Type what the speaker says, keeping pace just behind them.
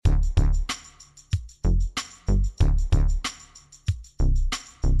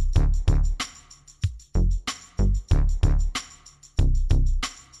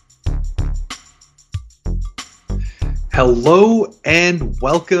Hello and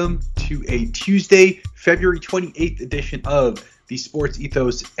welcome to a Tuesday, February 28th edition of the Sports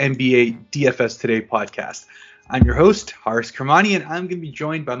Ethos NBA DFS Today podcast. I'm your host, Haris Kermani, and I'm going to be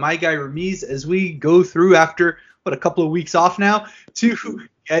joined by my guy, Ramiz, as we go through after, a couple of weeks off now, to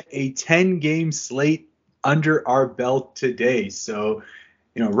get a 10-game slate under our belt today. So,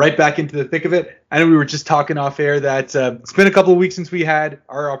 right back into the thick of it. I know we were just talking off air that it's been a couple of weeks since we had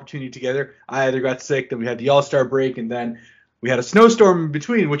our opportunity together. I either got sick, then we had the All-Star break, and then we had a snowstorm in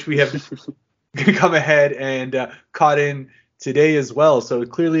between, which we have come ahead and caught in today as well. So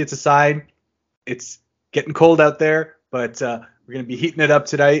clearly it's a sign. It's getting cold out there, but we're going to be heating it up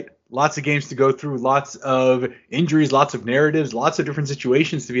tonight. Lots of games to go through, lots of injuries, lots of narratives, lots of different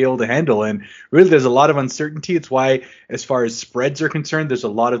situations to be able to handle. And really, there's a lot of uncertainty. It's why, as far as spreads are concerned, there's a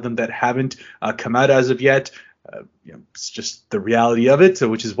lot of them that haven't come out as of yet. It's just the reality of it. So,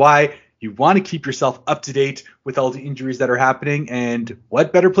 which is why you want to keep yourself up to date with all the injuries that are happening. And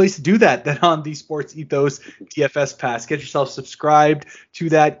what better place to do that than on the Sports Ethos DFS Pass? Get yourself subscribed to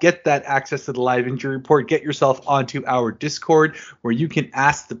that. Get that access to the live injury report. Get yourself onto our Discord where you can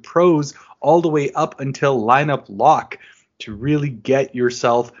ask the pros all the way up until lineup lock to really get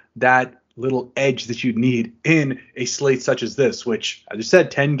yourself that little edge that you need in a slate such as this, which, as I said,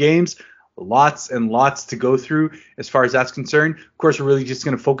 10 games. Lots and lots to go through as far as that's concerned. Of course, we're really just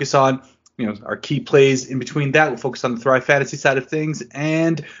going to focus on, our key plays in between that. We'll focus on the Thrive Fantasy side of things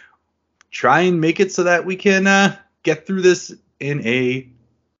and try and make it so that we can get through this in a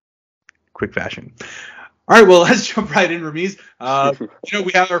quick fashion. All right, well, let's jump right in, Ramiz.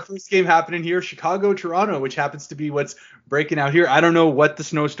 We have our first game happening here, Chicago-Toronto, which happens to be what's breaking out here. I don't know what the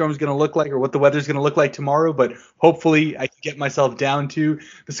snowstorm is going to look like or what the weather's going to look like tomorrow, but hopefully I can get myself down to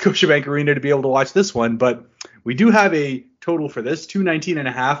the Scotiabank Arena to be able to watch this one. But we do have a total for this,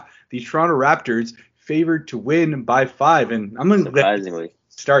 219.5. The Toronto Raptors favored to win by 5. And I'm going to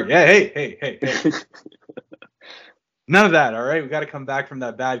start. Yeah, hey. None of that, all right? We got to come back from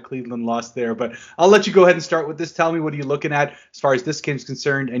that bad Cleveland loss there. But I'll let you go ahead and start with this. Tell me, what are you looking at as far as this game's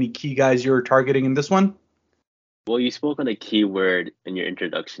concerned? Any key guys you're targeting in this one? Well, you spoke on a key word in your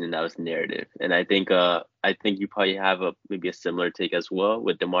introduction, and that was narrative. And I think you probably have maybe a similar take as well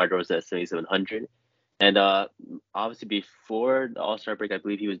with DeMar DeRozan at 7,700. And obviously before the All-Star break, I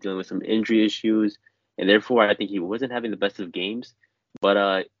believe he was dealing with some injury issues, and therefore I think he wasn't having the best of games.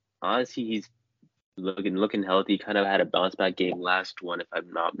 But honestly, he's looking healthy. Kind of had a bounce back game last one, if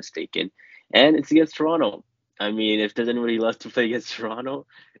I'm not mistaken, and it's against Toronto. I mean, if there's anybody left to play against Toronto,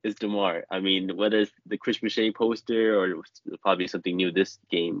 it's DeMar. I mean, whether it's the Chris Boucher poster or probably something new this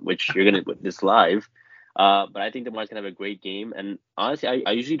game, which you're gonna witness live. But I think DeMar's gonna have a great game. And honestly,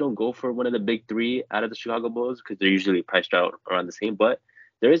 I usually don't go for one of the big three out of the Chicago Bulls because they're usually priced out around the same. But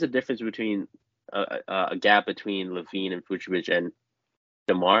there is a difference between a gap between LaVine and Vucevic and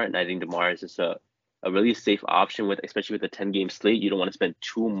DeMar, and I think DeMar is just a really safe option especially with a 10-game slate. You don't want to spend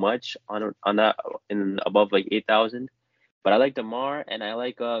too much on that in above like 8,000. But I like DeMar and I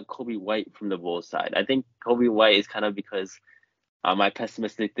like Coby White from the Bulls side. I think Coby White is kind of because my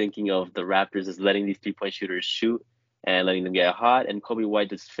pessimistic thinking of the Raptors is letting these 3-point shooters shoot and letting them get hot. And Coby White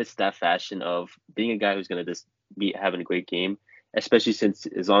just fits that fashion of being a guy who's going to just be having a great game, especially since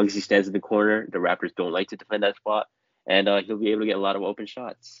as long as he stands in the corner, the Raptors don't like to defend that spot. And he'll be able to get a lot of open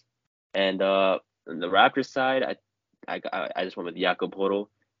shots. And on the Raptors side, I just went with Jakob Poeltl.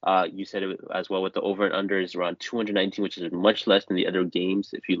 You said it as well with the over and under is around 219, which is much less than the other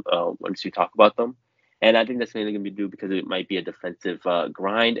games if you once you talk about them. And I think that's mainly going to be due because it might be a defensive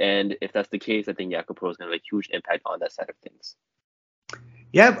grind. And if that's the case, I think Jakob Poeltl is going to have a huge impact on that side of things.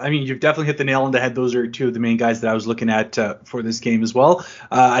 Yeah, I mean, you've definitely hit the nail on the head. Those are two of the main guys that I was looking at for this game as well.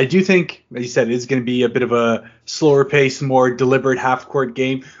 I do think, as you said, it is going to be a bit of a slower pace, more deliberate half-court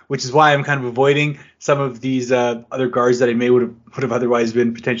game, which is why I'm kind of avoiding some of these other guards that I would have otherwise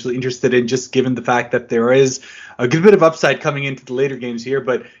been potentially interested in, just given the fact that there is a good bit of upside coming into the later games here.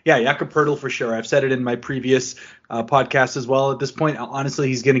 But yeah, Jakob Poeltl for sure. I've said it in my previous podcast as well. At this point, honestly,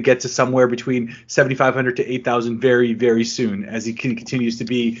 he's going to get to somewhere between 7,500 to 8,000 very, very soon as he continues to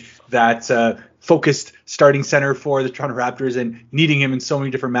be that focused starting center for the Toronto Raptors, and needing him in so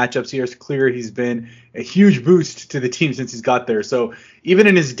many different matchups here. It's clear he's been a huge boost to the team since he's got there. So even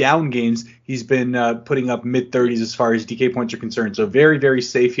in his down games, he's been putting up mid-30s as far as DK points are concerned. So very, very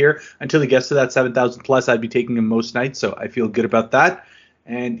safe here. Until he gets to that 7,000 plus, I'd be taking him most nights. So I feel good about that.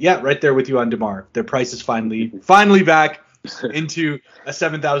 And yeah, right there with you on DeMar. Their price is finally back into a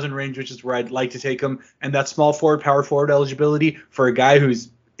 7,000 range, which is where I'd like to take him. And that small forward, power forward eligibility for a guy who's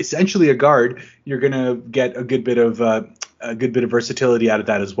essentially a guard, you're going to get a good bit of versatility out of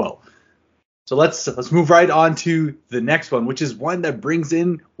that as well. So let's move right on to the next one, which is one that brings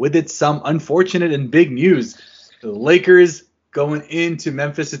in with it some unfortunate and big news. The Lakers going into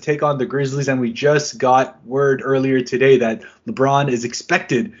Memphis to take on the Grizzlies, and we just got word earlier today that LeBron is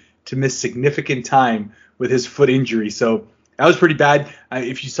expected to miss significant time with his foot injury. So that was pretty bad.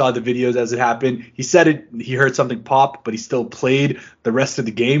 If you saw the videos as it happened, he said he heard something pop, but he still played the rest of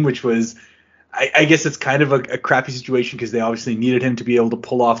the game, which was, I guess it's kind of a crappy situation because they obviously needed him to be able to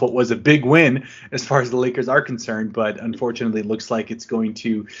pull off what was a big win as far as the Lakers are concerned. But unfortunately, it looks like it's going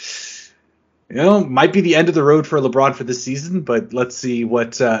to, might be the end of the road for LeBron for this season. But let's see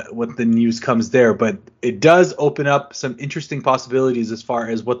what the news comes there. But it does open up some interesting possibilities as far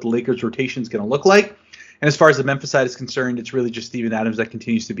as what the Lakers rotation is going to look like. And as far as the Memphis side is concerned, it's really just Steven Adams that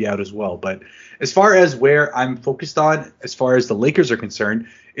continues to be out as well. But as far as where I'm focused on, as far as the Lakers are concerned,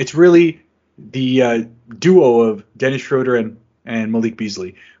 it's really the duo of Dennis Schroeder and Malik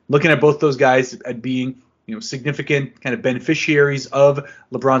Beasley. Looking at both those guys at being significant kind of beneficiaries of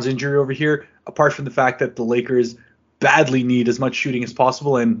LeBron's injury over here, apart from the fact that the Lakers badly need as much shooting as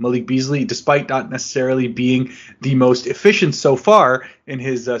possible, and Malik Beasley, despite not necessarily being the most efficient so far in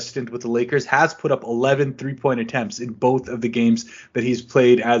his stint with the Lakers, has put up 11 three-point attempts in both of the games that he's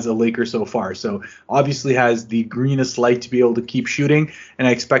played as a Laker so far. So obviously has the greenest light to be able to keep shooting, and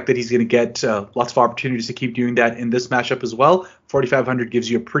I expect that he's going to get lots of opportunities to keep doing that in this matchup as well. 4,500 gives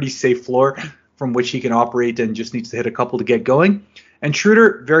you a pretty safe floor from which he can operate and just needs to hit a couple to get going. And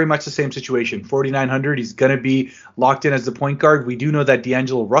Schroeder, very much the same situation. 4,900, he's going to be locked in as the point guard. We do know that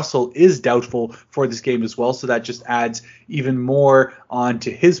D'Angelo Russell is doubtful for this game as well, so that just adds even more onto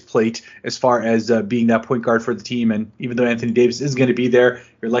his plate as far as being that point guard for the team. And even though Anthony Davis is going to be there,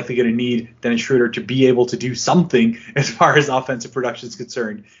 you're likely going to need Dennis Schroeder to be able to do something as far as offensive production is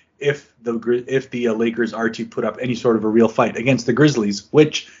concerned if the Lakers are to put up any sort of a real fight against the Grizzlies,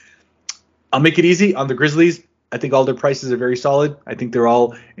 which I'll make it easy on the Grizzlies. I think all their prices are very solid. I think they're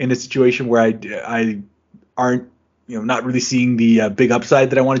all in a situation where I aren't, not really seeing the big upside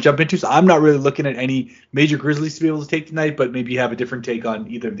that I want to jump into. So I'm not really looking at any major Grizzlies to be able to take tonight, but maybe you have a different take on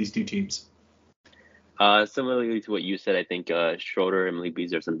either of these two teams. Similarly to what you said, I think Schroeder and Malik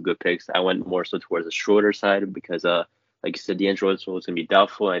Beasley are some good picks. I went more so towards the Schroeder side because, like you said, D'Angelo Russell is going to be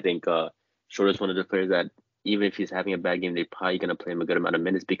doubtful. I think Schroeder is one of the players that even if he's having a bad game, they're probably going to play him a good amount of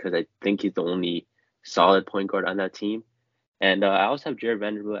minutes because I think he's the only solid point guard on that team. And I also have Jared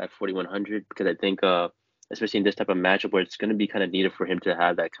Vanderbilt at 4,100 because I think, especially in this type of matchup where it's going to be kind of needed for him to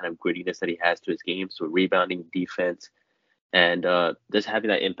have that kind of grittiness that he has to his game, so rebounding, defense, and just having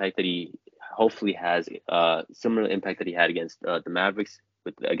that impact that he hopefully has, similar impact that he had against the Mavericks,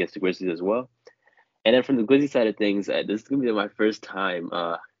 against the Grizzlies as well. And then from the Grizzlies side of things, this is going to be my first time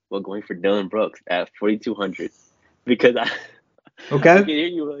going for Dillon Brooks at 4,200 because I can hear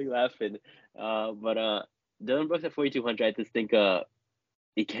you really laughing. But Dillon Brooks at 4,200, I just think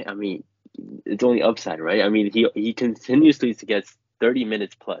he can't. I mean, it's only upside, right? I mean, he continuously gets 30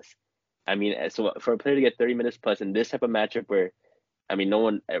 minutes plus. I mean, so for a player to get 30 minutes plus in this type of matchup where, I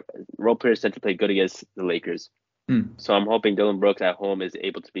mean, role players tend to play good against the Lakers. So I'm hoping Dillon Brooks at home is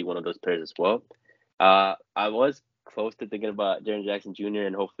able to be one of those players as well. I was close to thinking about Jaren Jackson Jr.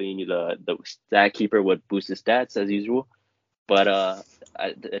 and hopefully the stat keeper would boost his stats as usual. But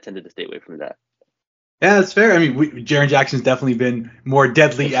I tended to stay away from that. Yeah, that's fair. I mean, Jaren Jackson's definitely been more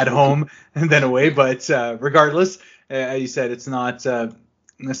deadly at home than away. But regardless, as you said, it's not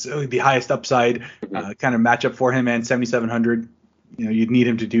necessarily the highest upside kind of matchup for him. And 7,700, you'd need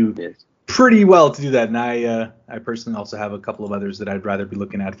him to do pretty well to do that. And I personally also have a couple of others that I'd rather be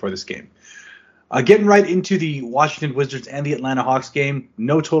looking at for this game. Getting right into the Washington Wizards and the Atlanta Hawks game.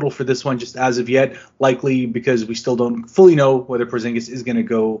 No total for this one just as of yet, likely because we still don't fully know whether Porzingis is going to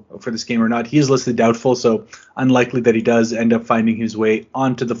go for this game or not. He is listed doubtful, so unlikely that he does end up finding his way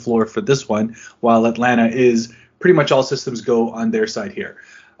onto the floor for this one, while Atlanta is pretty much all systems go on their side here.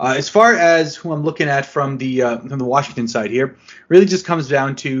 As far as who I'm looking at from the Washington side here, really just comes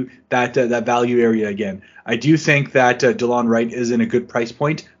down to that value area again. I do think that DeLon Wright is in a good price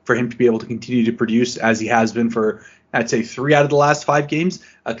point for him to be able to continue to produce as he has been for, I'd say, 3 out of the last 5 games,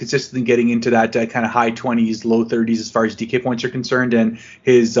 consistently getting into that kind of high 20s, low 30s as far as DK points are concerned, and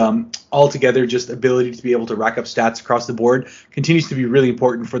his altogether just ability to be able to rack up stats across the board continues to be really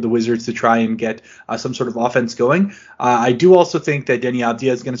important for the Wizards to try and get some sort of offense going. I do also think that Deni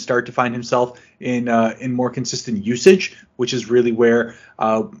Avdija is going to start to find himself in more consistent usage, which is really where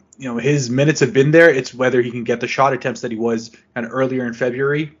his minutes have been there. It's whether he can get the shot attempts that he was kind of earlier in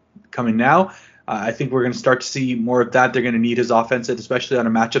February coming now. I think we're going to start to see more of that. They're going to need his offense, especially on a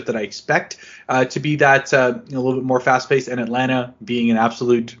matchup that I expect to be that a little bit more fast-paced. And Atlanta being an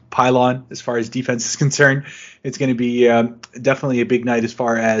absolute pylon as far as defense is concerned, it's going to be definitely a big night as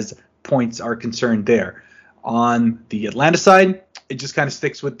far as points are concerned there. On the Atlanta side, it just kind of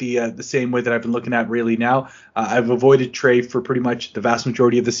sticks with the same way that I've been looking at really now. I've avoided Trey for pretty much the vast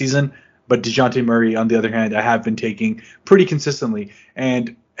majority of the season, but DeJounte Murray, on the other hand, I have been taking pretty consistently.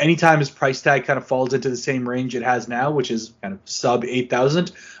 And anytime his price tag kind of falls into the same range it has now, which is kind of sub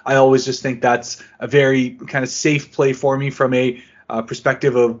 8,000, I always just think that's a very kind of safe play for me from a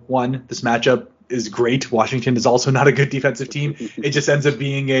perspective of, one, this matchup is great. Washington is also not a good defensive team. It just ends up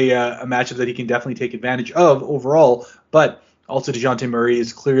being a matchup that he can definitely take advantage of overall. But also DeJounte Murray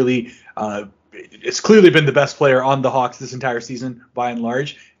is clearly been the best player on the Hawks this entire season by and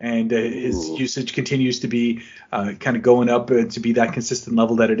large, and his usage continues to be kind of going up to be that consistent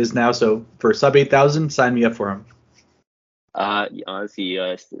level that it is now. So for sub 8,000, sign me up for him.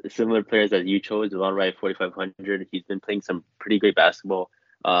 Honestly, similar players that you chose, Delon Wright, 4,500. He's been playing some pretty great basketball.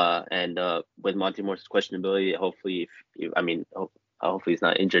 And with Monte Morris's questionability, hopefully, hopefully he's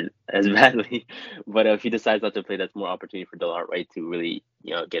not injured as badly. But if he decides not to play, that's more opportunity for Delon Wright to really,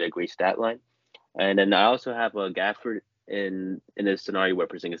 get a great stat line. And then I also have Gafford in a scenario where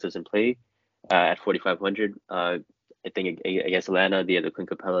Porzingis doesn't play at 4,500. I think against Atlanta, the Clint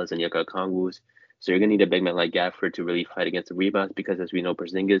Capellas and Yuka Okongwus. So you're going to need a big man like Gafford to really fight against the rebounds because, as we know,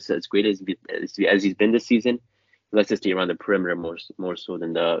 Porzingis, as great as he's been this season, he likes to stay around the perimeter more so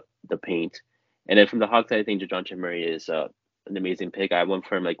than the paint. And then from the Hawks side, I think DeJounte Murray is an amazing pick. I went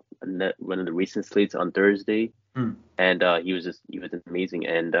for him like one of the recent slates on Thursday, and he was amazing.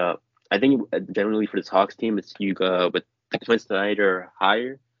 And I think generally for this Hawks team, it's with Quinn Snyder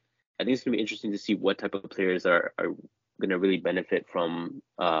higher. I think it's going to be interesting to see what type of players are going to really benefit from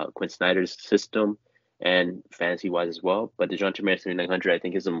Quinn Snyder's system and fantasy-wise as well. But DeJounte Murray 7,900, I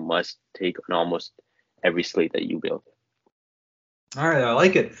think, is a must-take on almost every slate that you build. All right, I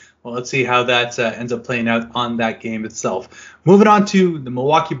like it. Well, let's see how that ends up playing out on that game itself. Moving on to the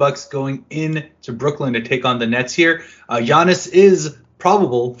Milwaukee Bucks going into Brooklyn to take on the Nets here. Giannis is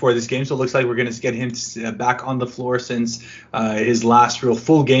probable for this game, so it looks like we're going to get him back on the floor since his last real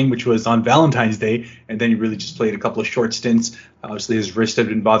full game, which was on Valentine's Day, and then he really just played a couple of short stints. Obviously, his wrist had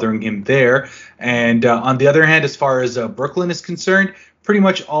been bothering him there. And on the other hand, as far as Brooklyn is concerned, pretty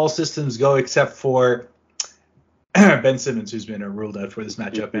much all systems go except for Ben Simmons, who's been ruled out for this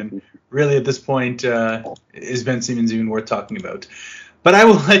matchup. And really, at this point, is Ben Simmons even worth talking about? But I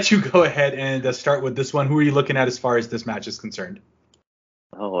will let you go ahead and start with this one. Who are you looking at as far as this match is concerned?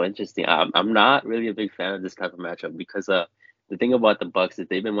 Oh, interesting. I'm not really a big fan of this type of matchup because the thing about the Bucks is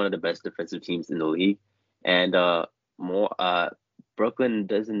they've been one of the best defensive teams in the league, and Brooklyn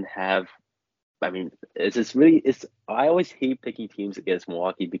doesn't have. I mean, I always hate picking teams against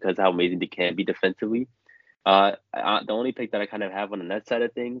Milwaukee because of how amazing they can be defensively. The only pick that I kind of have on the net side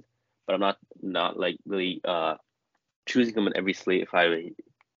of things, but I'm not like really choosing them on every slate if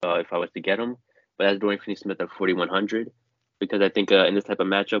I was to get them. But that's Dorian Finney-Smith at 4,100. Because I think in this type of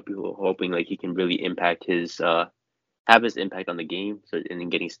matchup, people are hoping like he can really impact have his impact on the game. So in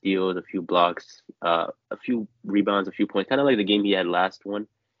getting steals, a few blocks, a few rebounds, a few points, kind of like the game he had last one.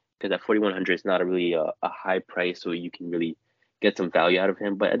 Because at 4,100, it's not a really a high price, so you can really get some value out of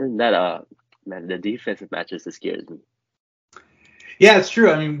him. But other than that, man, the defensive matches that scares me. Yeah, it's true.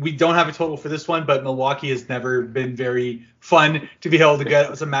 I mean, we don't have a total for this one, but Milwaukee has never been very fun to be able to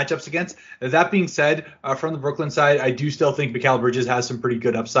get some matchups against. That being said, from the Brooklyn side, I do still think Mikal Bridges has some pretty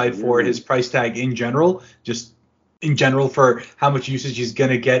good upside for his price tag in general, just in general for how much usage he's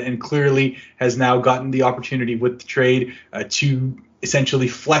going to get, and clearly has now gotten the opportunity with the trade to essentially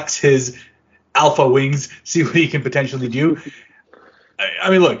flex his alpha wings, see what he can potentially do.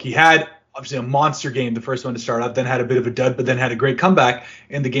 I mean, look, he had obviously a monster game, the first one to start out, then had a bit of a dud, but then had a great comeback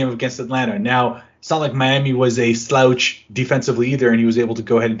in the game against Atlanta. Now, it's not like Miami was a slouch defensively either, and he was able to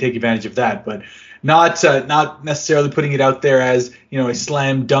go ahead and take advantage of that, but not necessarily putting it out there as, a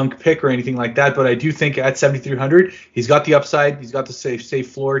slam dunk pick or anything like that. But I do think at 7,300, he's got the upside, he's got the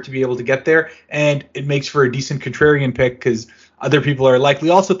safe floor to be able to get there, and it makes for a decent contrarian pick because other people are likely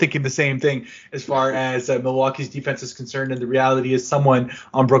also thinking the same thing as far as Milwaukee's defense is concerned. And the reality is someone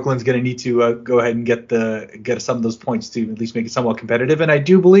on Brooklyn's going to need to go ahead and get some of those points to at least make it somewhat competitive. And I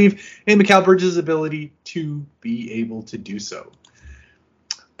do believe in Mikal Bridges' ability to be able to do so.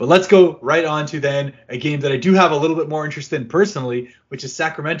 But let's go right on to then a game that I do have a little bit more interest in personally, which is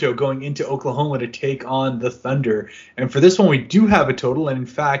Sacramento going into Oklahoma to take on the Thunder. And for this one, we do have a total. And in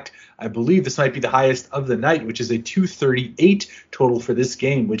fact, I believe this might be the highest of the night, which is a 238 total for this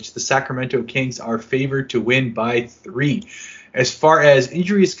game, which the Sacramento Kings are favored to win by 3. As far as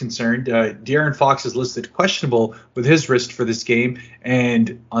injury is concerned, De'Aaron Fox is listed questionable with his wrist for this game.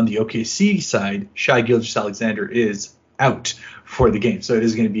 And on the OKC side, Shai Gilgeous-Alexander is out for the game. So it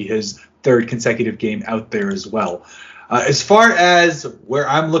is going to be his third consecutive game out there as well. As far as where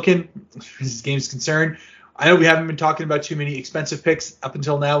I'm looking, this game is concerned, I know we haven't been talking about too many expensive picks up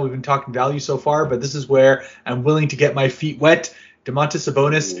until now. We've been talking value so far, but this is where I'm willing to get my feet wet. Domantas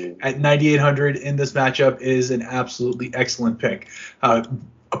Sabonis at 9,800 in this matchup is an absolutely excellent pick.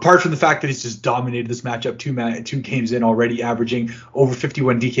 Apart from the fact that he's just dominated this matchup two games in already, averaging over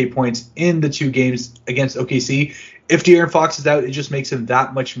 51 DK points in the 2 games against OKC. If De'Aaron Fox is out, it just makes him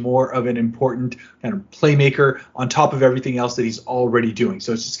that much more of an important kind of playmaker on top of everything else that he's already doing.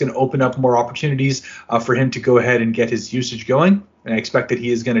 So it's just going to open up more opportunities for him to go ahead and get his usage going. And I expect that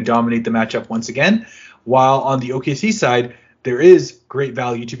he is going to dominate the matchup once again. While on the OKC side, there is great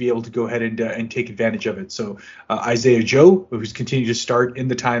value to be able to go ahead and take advantage of it. So Isaiah Joe, who's continued to start in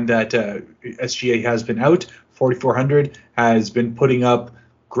the time that SGA has been out, 4,400, has been putting up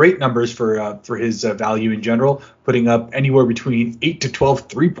great numbers for his value in general, putting up anywhere between 8 to 12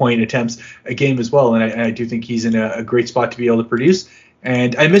 3-point attempts a game as well. And I do think he's in a great spot to be able to produce.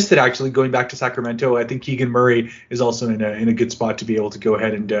 And I missed it, actually, going back to Sacramento. I think Keegan Murray is also in a good spot to be able to go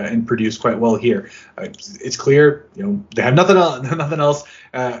ahead and produce quite well here. It's clear, they have nothing else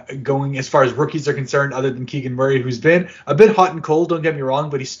going as far as rookies are concerned other than Keegan Murray, who's been a bit hot and cold, don't get me wrong,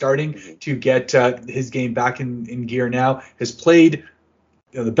 but he's starting to get his game back in gear now. Has played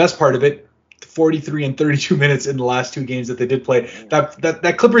the best part of it, 43 and 32 minutes in the last 2 games that they did play.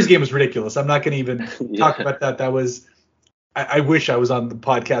 That Clippers game was ridiculous. I'm not going to even talk about that. That was... I wish I was on the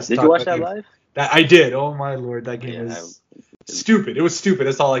podcast. Did you watch that live? I did. Oh my Lord, that game was stupid. It was stupid.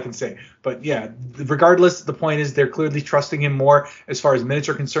 That's all I can say. But yeah, regardless, the point is they're clearly trusting him more as far as minutes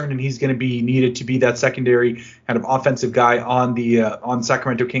are concerned, and he's going to be needed to be that secondary kind of offensive guy on the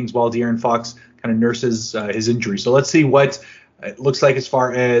Sacramento Kings while De'Aaron Fox kind of nurses his injury. So let's see what it looks like as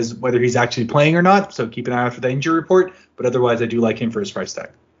far as whether he's actually playing or not. So keep an eye out for the injury report. But otherwise, I do like him for his price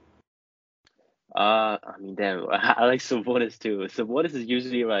tag. Damn, I like Sabonis too. Sabonis is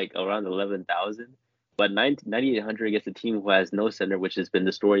usually like around 11,000, but 9,800 against a team who has no center, which has been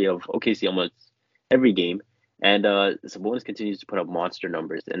the story of OKC almost every game. And Sabonis continues to put up monster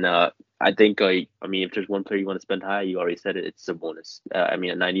numbers. And I think, if there's one player you want to spend high, you already said it, it's Sabonis. At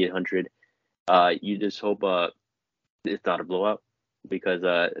 9,800, you just hope it's not a blowout, because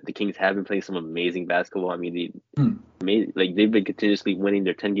the Kings have been playing some amazing basketball. They've been continuously winning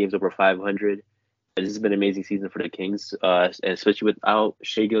their 10 games over 500. This has been an amazing season for the Kings, and especially without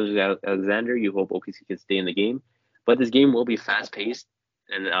Shai Gilgeous-Alexander. You hope OKC can stay in the game. But this game will be fast-paced,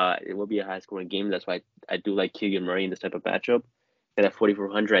 and it will be a high-scoring game. That's why I do like Keegan Murray in this type of matchup. And at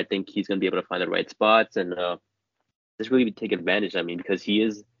 4,400, I think he's going to be able to find the right spots and just really take advantage. Because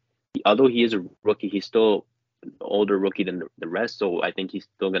although he is a rookie, he's still an older rookie than the rest. So I think he's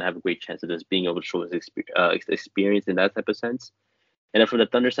still going to have a great chance of just being able to show his experience in that type of sense. And then from the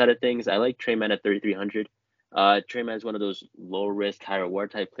Thunder side of things, I like Tre Mann at 3,300. Tre Mann is one of those low risk, high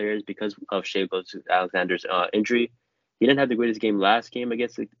reward type players because of Shai Gilgeous-Alexander's injury. He didn't have the greatest game last game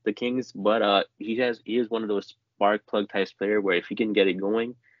against the Kings, but he is one of those spark plug types player where if he can get it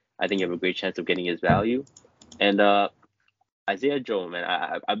going, I think you have a great chance of getting his value. And Isaiah Joe, man,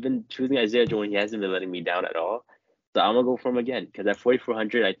 I've been choosing Isaiah Joe and he hasn't been letting me down at all. So I'm going to go for him again because at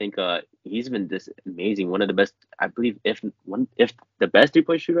 4,400, I think he's been this amazing. One of the best, I believe, if the best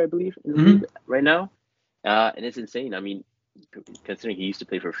 3-point shooter, I believe, in the league right now. And it's insane. Considering he used to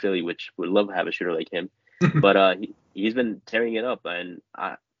play for Philly, which would love to have a shooter like him. But he's been tearing it up. And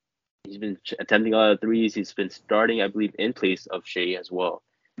he's been attempting a lot of threes. He's been starting, I believe, in place of Shai as well.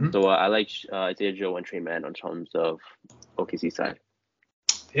 So I like Isaiah Joe and Tre Mann on terms of OKC side.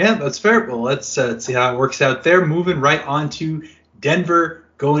 Yeah, that's fair. Well, let's see how it works out there. Moving right on to Denver,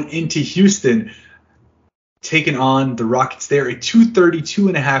 going into Houston, taking on the Rockets there. A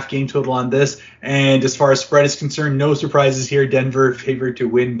 232.5 game total on this. And as far as spread is concerned, no surprises here. Denver favored to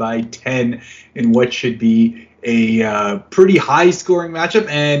win by 10 in what should be a pretty high-scoring matchup.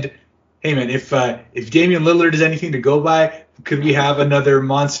 And, hey, man, if Damian Lillard is anything to go by, could we have another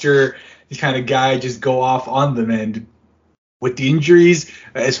monster kind of guy just go off on them? And with the injuries,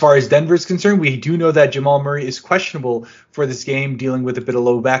 as far as Denver is concerned, we do know that Jamal Murray is questionable for this game, dealing with a bit of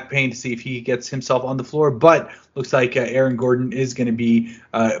low back pain to see if he gets himself on the floor. But looks like Aaron Gordon is going to be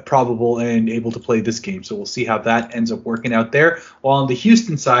probable and able to play this game. So we'll see how that ends up working out there. While on the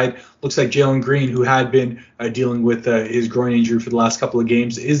Houston side, looks like Jalen Green, who had been dealing with his groin injury for the last couple of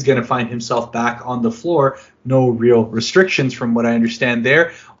games, is going to find himself back on the floor. No real restrictions from what I understand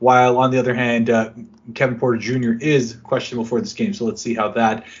there. While on the other hand, Kevin Porter Jr. is questionable for this game. So let's see how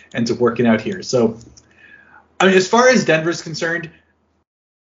that ends up working out here. So, I mean, as far as Denver's concerned,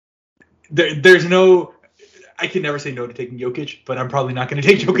 there's no – I can never say no to taking Jokic, but I'm probably not going to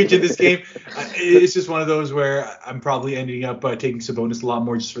take Jokic in this game. It's just one of those where I'm probably ending up taking Sabonis a lot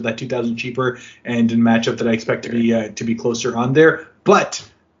more just for that 2,000 cheaper and in a matchup that I expect to be closer on there. But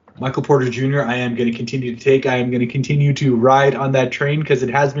Michael Porter Jr., I am going to continue to take. I am going to continue to ride on that train because it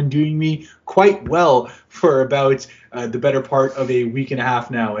has been doing me quite well for about the better part of a week and a half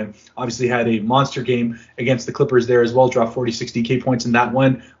now. And obviously had a monster game against the Clippers there as well. Dropped 46 DK points in that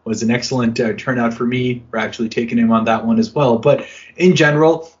one. Was an excellent turnout for me. We're actually taking him on that one as well. But in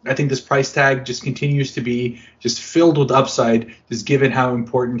general, I think this price tag just continues to be just filled with upside, just given how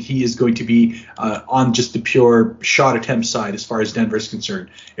important he is going to be on just the pure shot attempt side as far as Denver is concerned.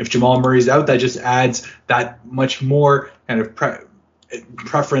 If Jamal Murray's out, that just adds that much more kind of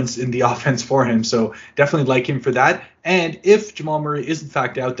preference in the offense for him. So definitely like him for that. And if Jamal Murray is in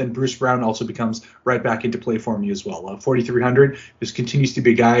fact out, then Bruce Brown also becomes right back into play for me as well. 4,300 just continues to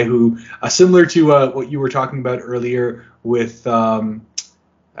be a guy who, similar to what you were talking about earlier with, was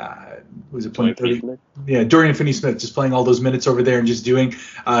it playing 30? Yeah, Dorian Finney-Smith, just playing all those minutes over there and just doing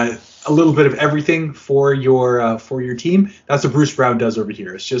a little bit of everything for your team. That's what Bruce Brown does over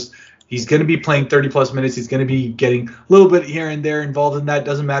here. It's just he's going to be playing 30-plus minutes. He's going to be getting a little bit here and there involved in that.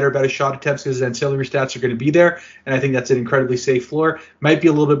 Doesn't matter about his shot attempts because his ancillary stats are going to be there, and I think that's an incredibly safe floor. Might be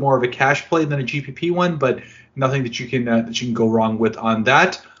a little bit more of a cash play than a GPP one, but nothing that you can go wrong with on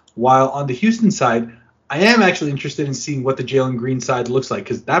that. While on the Houston side, I am actually interested in seeing what the Jalen Green side looks like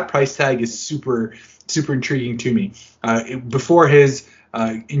because that price tag is super, super intriguing to me. Before his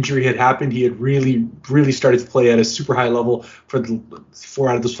injury had happened, he had really, really started to play at a super high level for the 4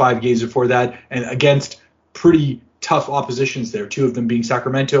 out of those 5 games before that, and against pretty tough oppositions there, 2 of them being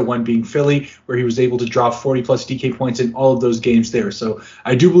Sacramento, 1 being Philly, where he was able to drop 40-plus DK points in all of those games there. So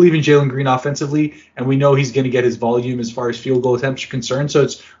I do believe in Jalen Green offensively, and we know he's going to get his volume as far as field goal attempts are concerned. So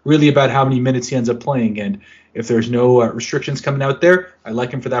it's really about how many minutes he ends up playing. And if there's no restrictions coming out there, I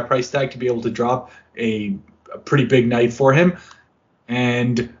like him for that price tag to be able to drop a pretty big night for him.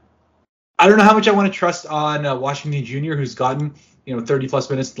 And I don't know how much I want to trust on Washington Jr., who's gotten 30-plus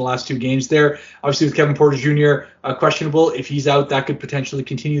minutes in the last 2 games there. Obviously, with Kevin Porter Jr. Questionable, if he's out, that could potentially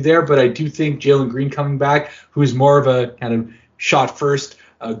continue there. But I do think Jalen Green coming back, who is more of a kind of shot-first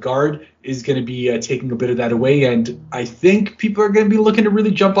guard, is going to be taking a bit of that away. And I think people are going to be looking to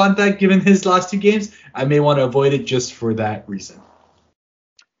really jump on that given his last 2 games. I may want to avoid it just for that reason.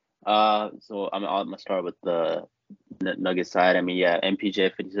 So I'm going to start with the Nuggets side. I mean, yeah,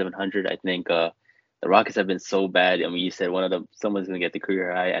 MPJ 5,700. I think the Rockets have been so bad. I mean, you said someone's going to get the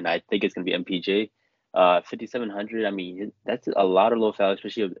career high, and I think it's going to be MPJ. 5,700. I mean, that's a lot of low foul,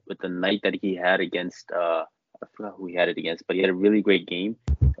 especially with the night that he had against. I forgot who he had it against, but he had a really great game.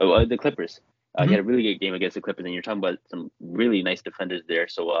 The Clippers. He had a really great game against the Clippers, and you're talking about some really nice defenders there.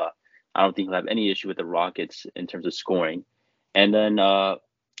 So I don't think he'll have any issue with the Rockets in terms of scoring. And then on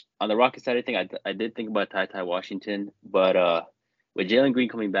the Rockets side, I did think about Ty Washington, but with Jalen Green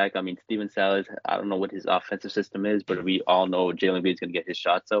coming back, I mean, Steven Silas, I don't know what his offensive system is, but we all know Jalen Green's going to get his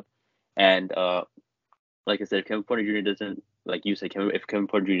shots up. And like I said, if Kevin Porter Jr. doesn't, like you said, if Kevin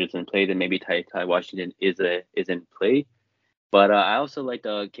Porter Jr. doesn't play, then maybe Ty Washington is in play. But I also like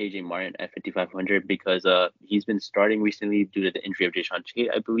KJ Martin at 5,500 because he's been starting recently due to the injury of Jae'Sean Tate,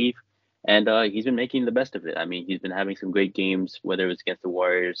 I believe. And he's been making the best of it. I mean, he's been having some great games, whether it was against the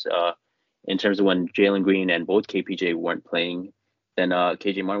Warriors, in terms of when Jalen Green and both KPJ weren't playing. Then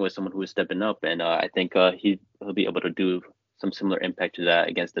KJ Martin was someone who was stepping up, and I think he'll be able to do some similar impact to that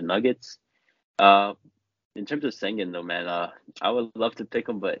against the Nuggets. In terms of Sengun, though, man, I would love to pick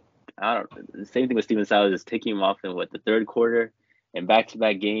him, but I don't. The same thing with Steven Silas is taking him off in the 3rd quarter and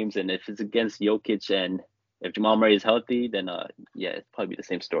back-to-back games, and if it's against Jokic and if Jamal Murray is healthy, then yeah, it's probably the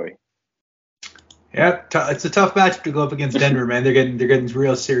same story. Yeah, it's a tough match to go up against Denver, man. They're getting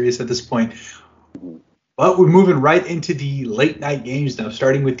real serious at this point. But we're moving right into the late night games now,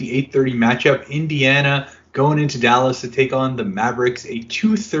 starting with the 8:30 matchup. Indiana going into Dallas to take on the Mavericks, a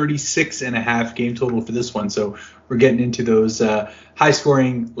 236.5 game total for this one. So we're getting into those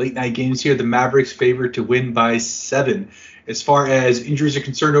high-scoring late-night games here. The Mavericks favored to win by 7. As far as injuries are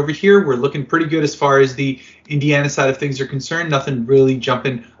concerned over here, we're looking pretty good as far as the Indiana side of things are concerned. Nothing really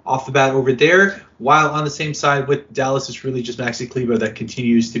jumping off the bat over there. While on the same side with Dallas, it's really just Maxi Kleber that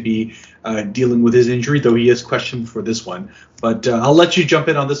continues to be dealing with his injury, though he is questioned for this one. But I'll let you jump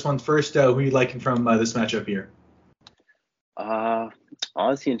in on this one first. Who are you liking from this matchup here?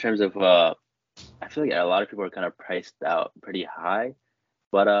 Honestly, in terms of, I feel like a lot of people are kind of priced out pretty high.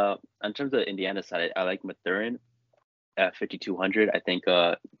 But in terms of the Indiana side, I like Mathurin at 5,200. I think,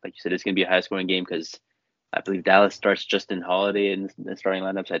 like you said, it's going to be a high-scoring game because I believe Dallas starts Justin Holiday in the starting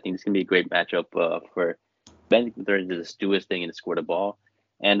lineup. So I think it's going to be a great matchup for Ben Mathurin to just do his thing and score the ball.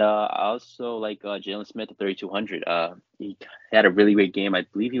 And I also like Jalen Smith at 3,200. He had a really great game. I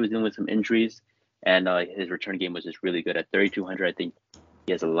believe he was dealing with some injuries, and his return game was just really good. At 3,200, I think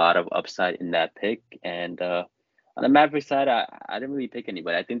he has a lot of upside in that pick. And on the Maverick side, I didn't really pick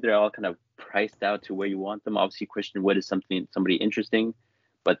anybody. I think they're all kind of priced out to where you want them. Obviously, Christian Wood is somebody interesting,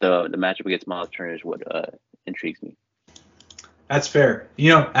 but the matchup against Miles Turner is what intrigues me. That's fair.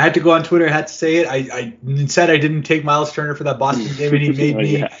 I had to go on Twitter. I had to say it. I said I didn't take Miles Turner for that Boston game, and he made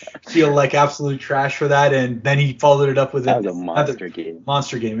me feel like absolute trash for that. And then he followed it up with that was a monster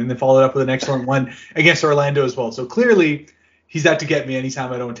game, and then followed up with an excellent one against Orlando as well. So clearly, he's out to get me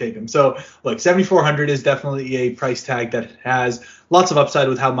anytime I don't take him. So, look, 7,400 is definitely a price tag that has lots of upside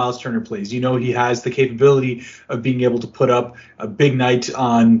with how Miles Turner plays. He has the capability of being able to put up a big night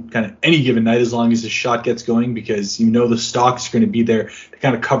on kind of any given night as long as his shot gets going because the stock's going to be there to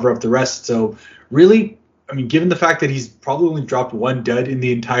kind of cover up the rest. So, really, given the fact that he's probably only dropped one dud in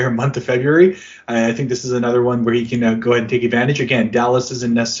the entire month of February, I think this is another one where he can go ahead and take advantage. Again, Dallas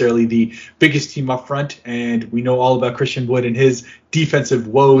isn't necessarily the biggest team up front, and we know all about Christian Wood and his defensive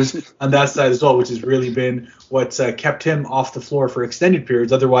woes on that side as well, which has really been what's kept him off the floor for extended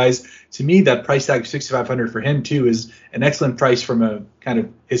periods. Otherwise, to me, that price tag of 6,500 for him, too, is an excellent price from a kind of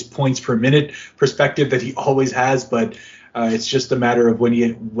his points per minute perspective that he always has, but it's just a matter of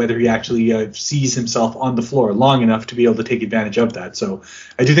whether he actually sees himself on the floor long enough to be able to take advantage of that. So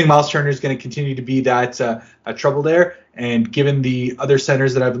I do think Miles Turner is going to continue to be that trouble there. And given the other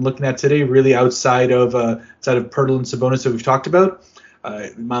centers that I've been looking at today, really outside of Poeltl and Sabonis that we've talked about,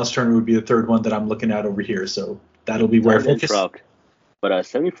 Miles Turner would be the third one that I'm looking at over here. So that'll be where I focus. But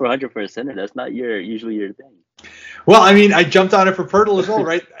 7,400 for a center, that's not usually your thing. Well, I jumped on it for Poeltl as well,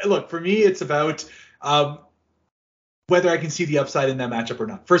 right? Look, for me, it's about whether I can see the upside in that matchup or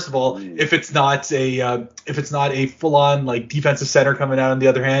not. First of all, if it's not a full-on like defensive center coming out on the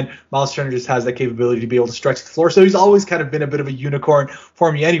other hand, Miles Turner just has that capability to be able to stretch the floor. So he's always kind of been a bit of a unicorn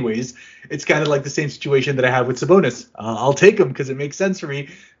for me anyways. It's kind of like the same situation that I have with Sabonis. I'll take him because it makes sense for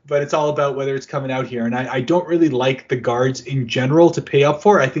me, but it's all about whether it's coming out here. And I don't really like the guards in general to pay up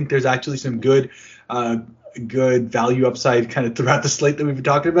for. I think there's actually some good value upside kind of throughout the slate that we've been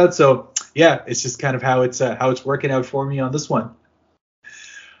talking about. So yeah, it's just kind of how it's working out for me on this one.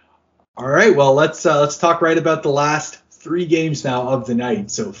 All right, well let's talk right about the last 3 games now of the night.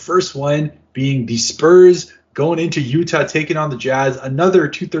 So first one being the Spurs going into Utah taking on the Jazz. Another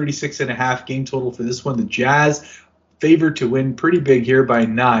 236.5 game total for this one. The Jazz favored to win pretty big here by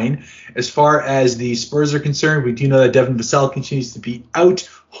 9. As far as the Spurs are concerned, we do know that Devin Vassell continues to be out,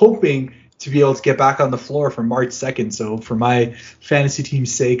 hoping to be able to get back on the floor for March 2nd. So for my fantasy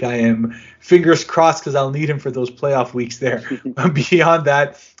team's sake, I am fingers crossed because I'll need him for those playoff weeks there. Beyond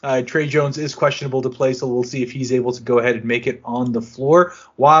that, Trey Jones is questionable to play, so we'll see if he's able to go ahead and make it on the floor.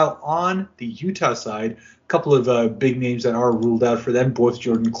 While on the Utah side, couple of big names that are ruled out for them. Both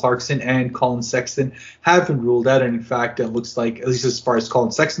Jordan Clarkson and Colin Sexton have been ruled out. And in fact, it looks like, at least as far as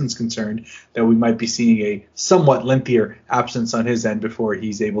Colin Sexton's concerned, that we might be seeing a somewhat lengthier absence on his end before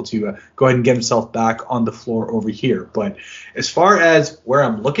he's able to go ahead and get himself back on the floor over here. But as far as where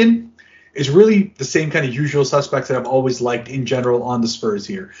I'm looking, is really the same kind of usual suspects that I've always liked in general on the Spurs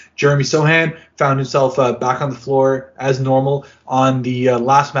here. Jeremy Sohan found himself back on the floor as normal on the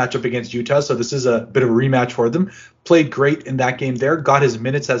last matchup against Utah, so this is a bit of a rematch for them. Played great in that game there, got his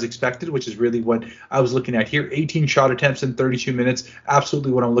minutes as expected, which is really what I was looking at here. 18 shot attempts in 32 minutes,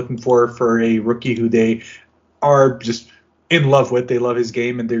 absolutely what I'm looking for a rookie who they are just in love with. They love his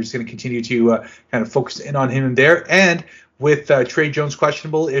game, and they're just going to continue to kind of focus in on him and there. And with Trey Jones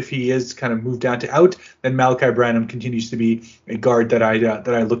questionable, if he is kind of moved down to out, then Malachi Branham continues to be a guard that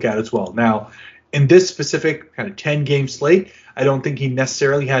I look at as well. Now, in this specific kind of 10-game slate, I don't think he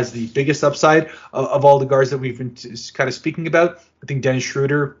necessarily has the biggest upside of all the guards that we've been kind of speaking about. I think Dennis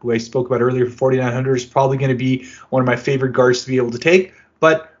Schroeder, who I spoke about earlier for 4,900, is probably going to be one of my favorite guards to be able to take.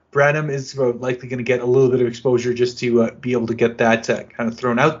 But Branham is likely going to get a little bit of exposure just to be able to get that kind of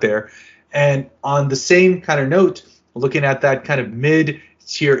thrown out there. And on the same kind of note, looking at that kind of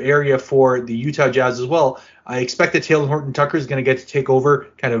mid-tier area for the Utah Jazz as well, I expect that Talen Horton-Tucker is going to get to take over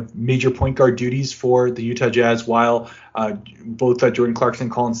kind of major point guard duties for the Utah Jazz while both Jordan Clarkson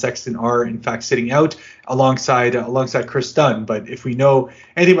and Colin Sexton are, in fact, sitting out alongside Chris Dunn. But if we know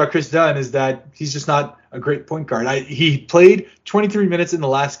anything about Chris Dunn is that he's just not a great point guard. He played 23 minutes in the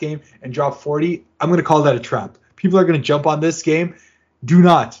last game and dropped 40. I'm going to call that a trap. People are going to jump on this game. Do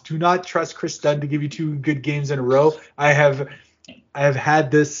not trust Chris Dunn to give you 2 good games in a row. I have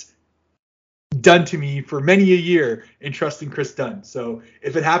had this done to me for many a year in trusting Chris Dunn. So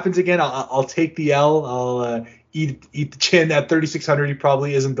if it happens again, I'll take the L. I'll eat the chin at 3,600. He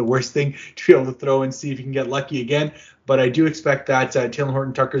probably isn't the worst thing to be able to throw and see if you can get lucky again. But I do expect that Talen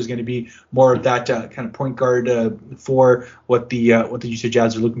Horton-Tucker is going to be more of that kind of point guard for what the Utah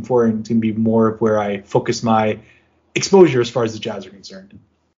Jazz are looking for, and it's going to be more of where I focus my exposure as far as the Jazz are concerned.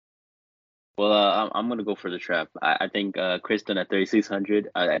 Well, I'm going to go for the trap. I think Chris Dunn at 3,600.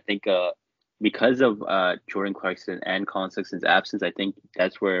 I think because of Jordan Clarkson and Colin Sexton's absence, I think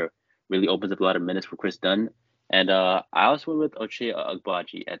that's where it really opens up a lot of minutes for Chris Dunn. And I also went with Ochai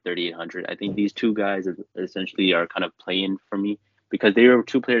Agbaji at 3,800. I think these 2 guys essentially are kind of playing for me because they were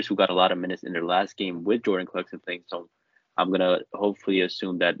 2 players who got a lot of minutes in their last game with Jordan Clarkson playing. So I'm going to hopefully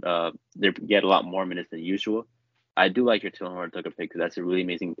assume that they get a lot more minutes than usual. I do like your Talen Horton-Tucker pick because that's a really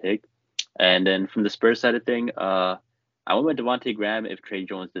amazing pick. And then from the Spurs side of thing, I went with Devontae Graham if Trey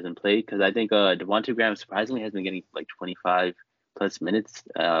Jones doesn't play because I think Devontae Graham surprisingly has been getting like 25 plus minutes.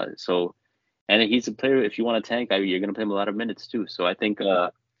 And he's a player, if you want to tank, you're going to play him a lot of minutes too. So I think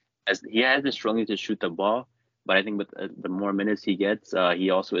as he has been struggling to shoot the ball, but I think with the more minutes he gets,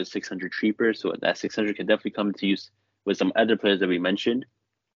 he also is 600 cheaper. So that 600 can definitely come into use with some other players that we mentioned.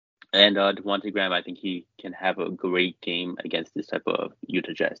 And Devontae Graham, I think he can have a great game against this type of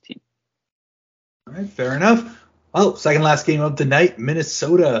Utah Jazz team. All right, fair enough. Well, second last game of the night,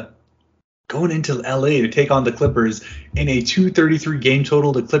 Minnesota going into LA to take on the Clippers in a 233 game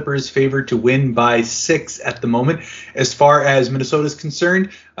total. The Clippers favored to win by 6 at the moment. As far as Minnesota is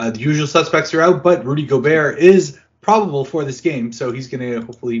concerned, the usual suspects are out, but Rudy Gobert is probable for this game, so he's going to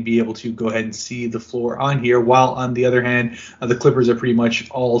hopefully be able to go ahead and see the floor on here, while on the other hand, the Clippers are pretty much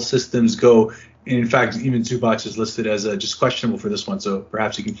all systems go. And in fact, even Zubac is listed as just questionable for this one, so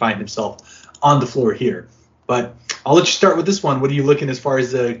perhaps he can find himself on the floor here. But I'll let you start with this one. What are you looking as far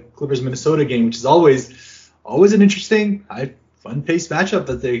as the Clippers-Minnesota game, which is always an interesting, fun-paced matchup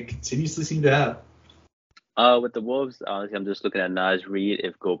that they continuously seem to have? With the Wolves, honestly, I'm just looking at Naz Reid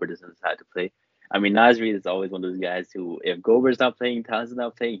if Gobert doesn't decide to play. I mean, Naz Reid is always one of those guys who, if Gobert's not playing, Towns is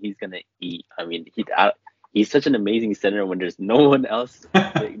not playing, he's going to eat. I mean, he's such an amazing center when there's no one else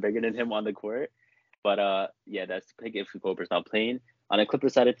bigger than him on the court. But, yeah, that's the pick if Gobert's not playing. On the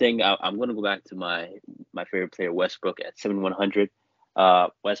Clippers side of thing, I'm going to go back to my favorite player, Westbrook, at 7,100.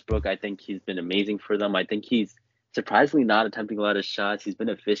 Westbrook, I think he's been amazing for them. I think he's surprisingly not attempting a lot of shots. He's been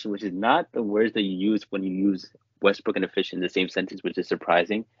efficient, which is not the words that you use when you use Westbrook and efficient in the same sentence, which is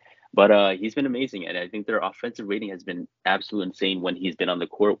surprising. But he's been amazing, and I think their offensive rating has been absolutely insane when he's been on the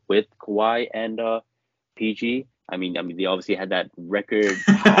court with Kawhi and PG. I mean, they obviously had that record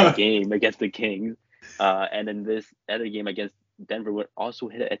high game against the Kings, and then this other game against Denver would also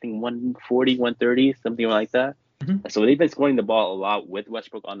hit, I think, 140, 130, something like that. Mm-hmm. So they've been scoring the ball a lot with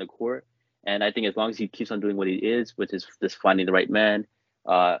Westbrook on the court. And I think as long as he keeps on doing what he is, which is just finding the right man,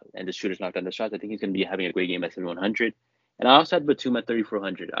 and the shooters knock down the shots, I think he's going to be having a great game at 7,100. And I also had Batum at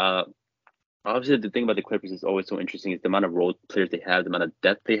 3,400. Obviously, the thing about the Clippers is always so interesting is the amount of role players they have, the amount of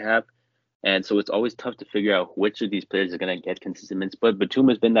depth they have. And so it's always tough to figure out which of these players are going to get consistent minutes. But Batum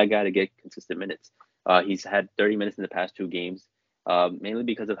has been that guy to get consistent minutes. He's had 30 minutes in the past 2 games, mainly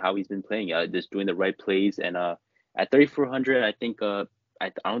because of how he's been playing, just doing the right plays. And at 3,400, I think I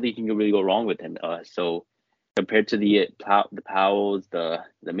don't think you can really go wrong with him. So compared to the Powells, the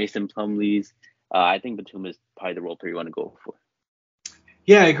Mason Plumlees, I think Batum is probably the role player you want to go for.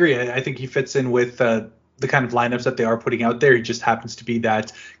 Yeah, I agree. I think he fits in with the kind of lineups that they are putting out there. He just happens to be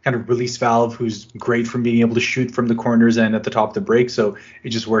that kind of release valve who's great from being able to shoot from the corners and at the top of the break. So it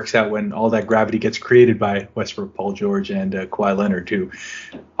just works out when all that gravity gets created by Westbrook, Paul George, and Kawhi Leonard, who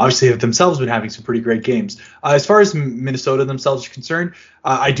obviously have themselves been having some pretty great games. As far as Minnesota themselves are concerned,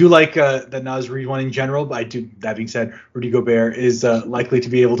 I do like the Naz Reid one in general, but that being said, Rudy Gobert is likely to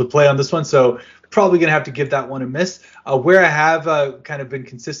be able to play on this one. So probably going to have to give that one a miss. Where I have kind of been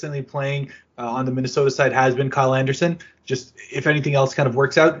consistently playing on the Minnesota side has been Kyle Anderson. Just if anything else kind of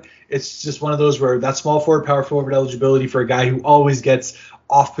works out, it's just one of those where that small forward, power forward eligibility for a guy who always gets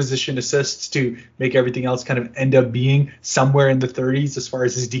off position assists to make everything else kind of end up being somewhere in the 30s as far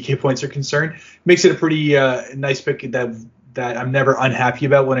as his DK points are concerned makes it a pretty nice pick that I'm never unhappy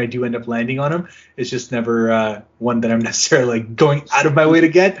about when I do end up landing on him. It's just never one that I'm necessarily like going out of my way to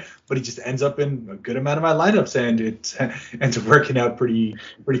get, but he just ends up in a good amount of my lineups, and it ends up working out pretty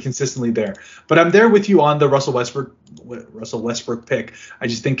consistently there. But I'm there with you on the Russell Westbrook pick. I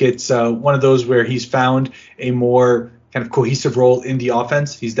just think it's one of those where he's found a more kind of cohesive role in the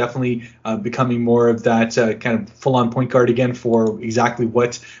offense. He's definitely becoming more of that kind of full-on point guard again for exactly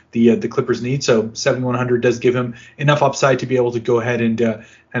what the Clippers need. So 7,100 does give him enough upside to be able to go ahead and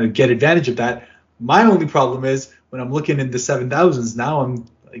kind of get advantage of that. My only problem is when I'm looking in the 7,000s, now I'm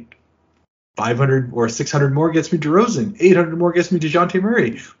like 500 or 600 more gets me DeRozan, 800 more gets me DeJounte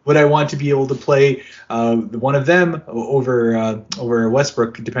Murray. Would I want to be able to play one of them over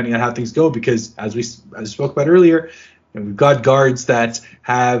Westbrook, depending on how things go? Because as we spoke about earlier, we've got guards that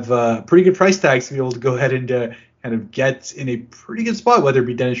have pretty good price tags to be able to go ahead and kind of get in a pretty good spot, whether it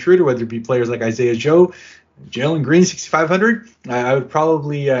be Dennis Schroeder, whether it be players like Isaiah Joe, Jalen Green, 6,500. I would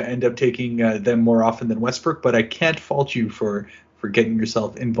probably end up taking them more often than Westbrook, but I can't fault you for getting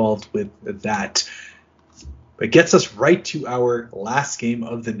yourself involved with that. But it gets us right to our last game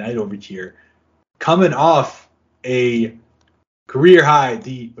of the night over here. Coming off a career high,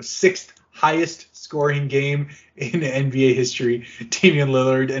 the sixth highest scoring game in NBA history, Damian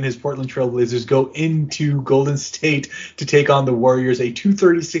Lillard and his Portland Trailblazers go into Golden State to take on the Warriors. A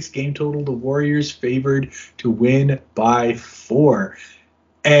 236 game total. The Warriors favored to win by 4.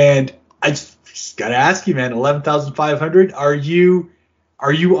 And I just gotta ask you, man, 11,500. Are you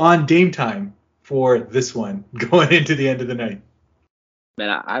on Dame time for this one going into the end of the night?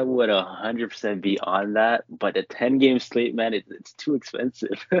 Man, I would 100% be on that, but a 10-game slate, man, it's too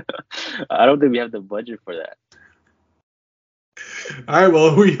expensive. I don't think we have the budget for that. All right, well,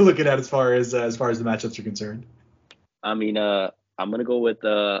 who are you looking at as far as the matchups are concerned? I mean, I'm gonna go with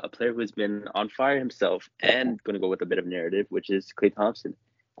a player who's been on fire himself, and gonna go with a bit of narrative, which is Klay Thompson.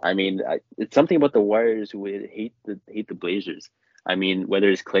 I mean, it's something about the Warriors who hate the Blazers. I mean, whether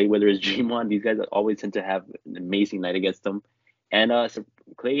it's Klay, whether it's Draymond, these guys always tend to have an amazing night against them. And so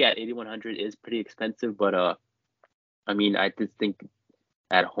Klay at 8,100 is pretty expensive, but I mean, I just think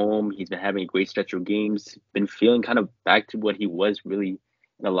at home he's been having a great stretch of games, been feeling kind of back to what he was really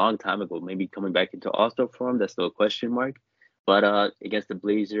in a long time ago. Maybe coming back into All-Star form, that's still a question mark. But against the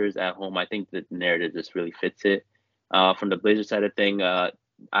Blazers at home, I think the narrative just really fits it. From the Blazers side of thing, I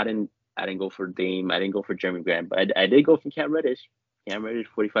didn't go for Dame, I didn't go for Jeremy Grant, but I did go for Cam Reddish. Cam Reddish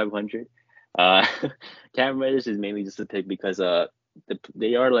 4,500. Cam Reddish is mainly just a pick because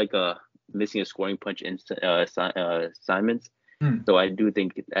they are like missing a scoring punch in Simons. So I do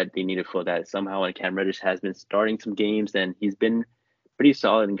think that they need to fill that somehow. And Cam Reddish has been starting some games, and he's been pretty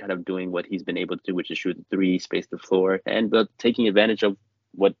solid in kind of doing what he's been able to do, which is shoot the three, space the floor, and taking advantage of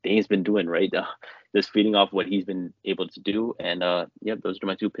what Dame's been doing, right? Just feeding off what he's been able to do. And those are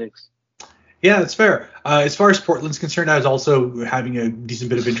my two picks. Yeah, that's fair. As far as Portland's concerned, I was also having a decent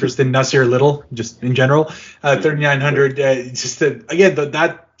bit of interest in Nasir Little, just in general. 3,900,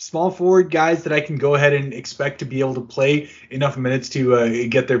 that small forward guys that I can go ahead and expect to be able to play enough minutes to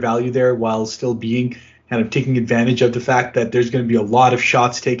get their value there while still being kind of taking advantage of the fact that there's going to be a lot of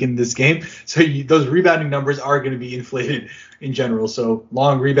shots taken in this game. So those rebounding numbers are going to be inflated in general. So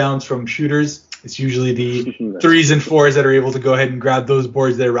long rebounds from shooters. It's usually the 3s and 4s that are able to go ahead and grab those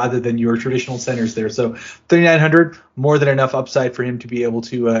boards there rather than your traditional centers there. So 3,900, more than enough upside for him to be able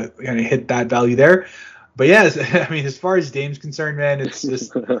to kind of hit that value there. But yeah, I mean, as far as Dame's concerned, man, it's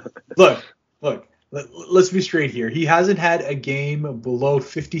just look, let's be straight here. He hasn't had a game below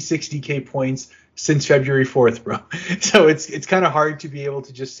 50, 60K points since February 4th, bro. So it's kind of hard to be able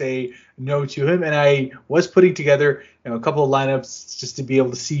to just say no to him. And I was putting together a couple of lineups just to be able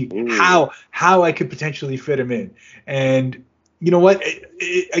to see how I could potentially fit him in. And you know what?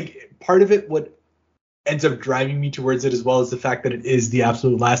 Part of it, what ends up driving me towards it as well as the fact that it is the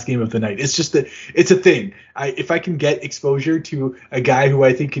absolute last game of the night. It's just that it's a thing. If I can get exposure to a guy who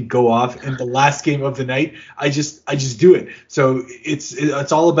I think could go off in the last game of the night, I just do it. So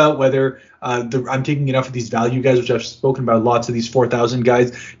it's all about whether I'm taking enough of these value guys, which I've spoken about, lots of these 4,000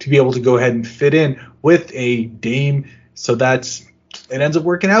 guys, to be able to go ahead and fit in with a Dame. So it ends up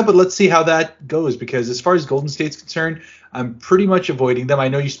working out, but let's see how that goes, because as far as Golden State's concerned, I'm pretty much avoiding them. I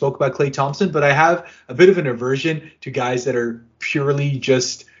know you spoke about Klay Thompson, but I have a bit of an aversion to guys that are purely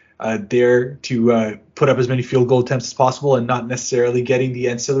just there to put up as many field goal attempts as possible and not necessarily getting the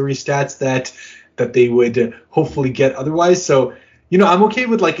ancillary stats that they would hopefully get otherwise. So, I'm okay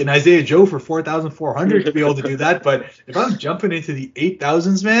with like an Isaiah Joe for 4,400 to be able to do that. But if I'm jumping into the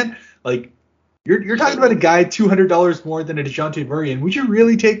 8,000s, man, like you're talking about a guy $200 more than a DeJounte Murray. And would you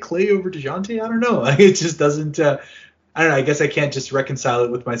really take Clay over DeJounte? I don't know. It just doesn't. I don't know. I guess I can't just reconcile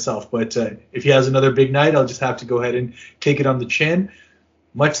it with myself. But if he has another big night, I'll just have to go ahead and take it on the chin.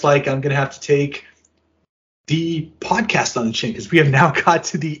 Much like I'm going to have to take the podcast on the chin, because we have now got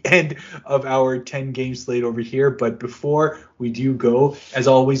to the end of our 10-game slate over here. But before we do go, as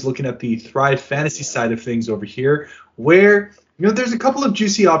always, looking at the Thrive Fantasy side of things over here, where there's a couple of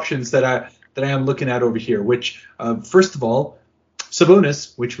juicy options that I am looking at over here. Which, first of all,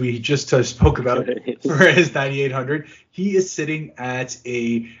 Sabonis, which we just spoke about for his 9,800, he is sitting at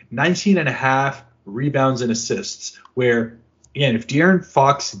a 19.5 rebounds and assists, where, again, if De'Aaron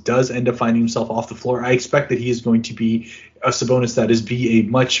Fox does end up finding himself off the floor, I expect that he is going to be a Sabonis that is a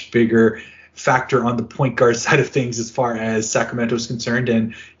much bigger factor on the point guard side of things as far as Sacramento is concerned.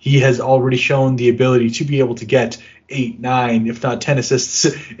 And he has already shown the ability to be able to get 8, 9, if not 10 assists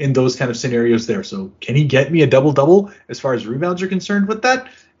in those kind of scenarios there. So can he get me a double-double as far as rebounds are concerned with that?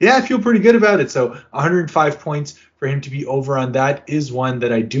 Yeah, I feel pretty good about it. So 105 points for him to be over on that is one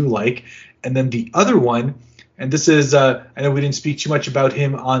that I do like. And then the other one, and this is, I know we didn't speak too much about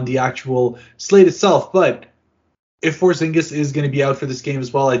him on the actual slate itself, but if Porzingis is going to be out for this game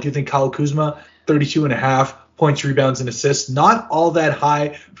as well, I do think Kyle Kuzma, 32.5 points, rebounds, and assists, not all that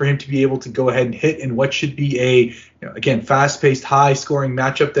high for him to be able to go ahead and hit in what should be a, again, fast-paced, high-scoring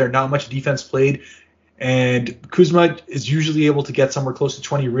matchup there, not much defense played. And Kuzma is usually able to get somewhere close to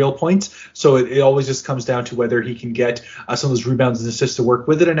 20 real points. So it always just comes down to whether he can get some of those rebounds and assists to work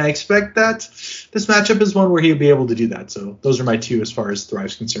with it. And I expect that this matchup is one where he'll be able to do that. So those are my two as far as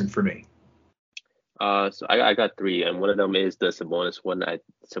Thrive's concerned for me. So I got 3, and one of them is the Sabonis one.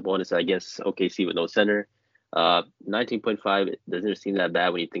 Sabonis against OKC with no center. 19.5, it doesn't seem that bad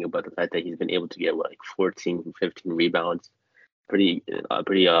when you think about the fact that he's been able to get 14, 15 rebounds. Pretty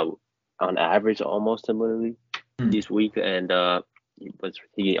on average, almost similarly this week, and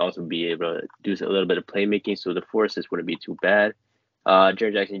he can also be able to do a little bit of playmaking, so the forces wouldn't be too bad.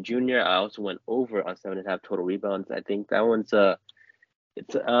 Jaren Jackson Jr., I also went over on 7.5 total rebounds. I think that one's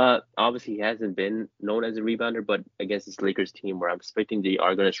it's obviously he hasn't been known as a rebounder, but against this Lakers team where I'm expecting they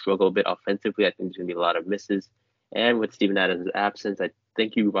are going to struggle a bit offensively, I think there's going to be a lot of misses. And with Steven Adams' absence, I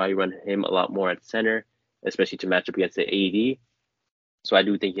think you probably run him a lot more at center, especially to match up against the AD. So I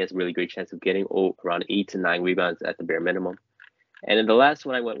do think he has a really great chance of getting around 8 to 9 rebounds at the bare minimum. And then the last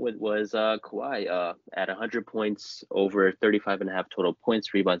one I went with was Kawhi at 100 points, over 35.5 total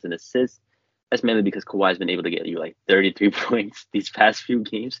points, rebounds, and assists. That's mainly because Kawhi's been able to get you 33 points these past few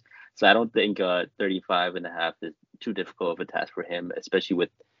games. So I don't think 35.5 is too difficult of a task for him, especially with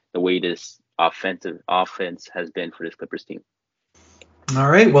the way this offense has been for this Clippers team. All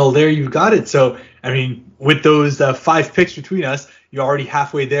right, well, there you've got it. So, I mean, with those 5 picks between us, you're already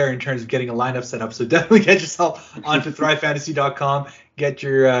halfway there in terms of getting a lineup set up. So definitely get yourself onto thrivefantasy.com, get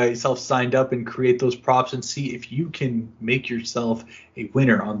yourself signed up and create those props and see if you can make yourself a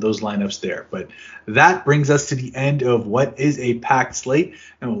winner on those lineups there. But that brings us to the end of what is a packed slate,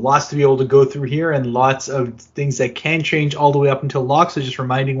 and lots to be able to go through here and lots of things that can change all the way up until lock. So just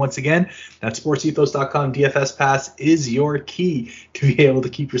reminding once again that sportsethos.com DFS Pass is your key to be able to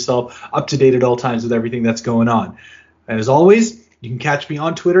keep yourself up to date at all times with everything that's going on. And as always, you can catch me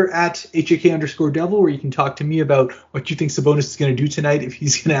on Twitter at HAK_Devil, where you can talk to me about what you think Sabonis is going to do tonight, if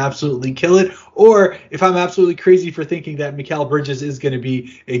he's going to absolutely kill it, or if I'm absolutely crazy for thinking that Mikal Bridges is going to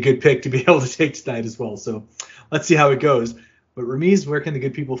be a good pick to be able to take tonight as well. So let's see how it goes. But Ramiz, where can the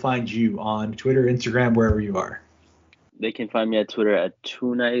good people find you on Twitter, Instagram, wherever you are? They can find me at Twitter at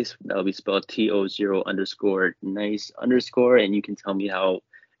TooNice. That'll be spelled TO__nice_, and you can tell me how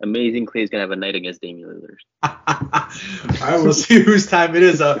amazing Clay's going to have a night against Damian Lillard. All right, we'll see whose time it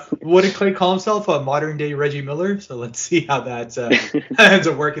is. What did Clay call himself? A modern-day Reggie Miller? So let's see how that ends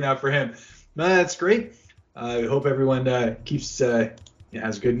up working out for him. No, that's great. I hope everyone keeps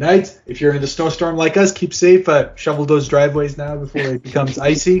has a good night. If you're in the snowstorm like us, keep safe. Shovel those driveways now before it becomes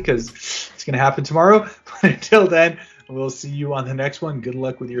icy, because it's going to happen tomorrow. But until then, we'll see you on the next one. Good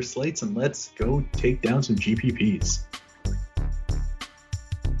luck with your slates, and let's go take down some GPPs.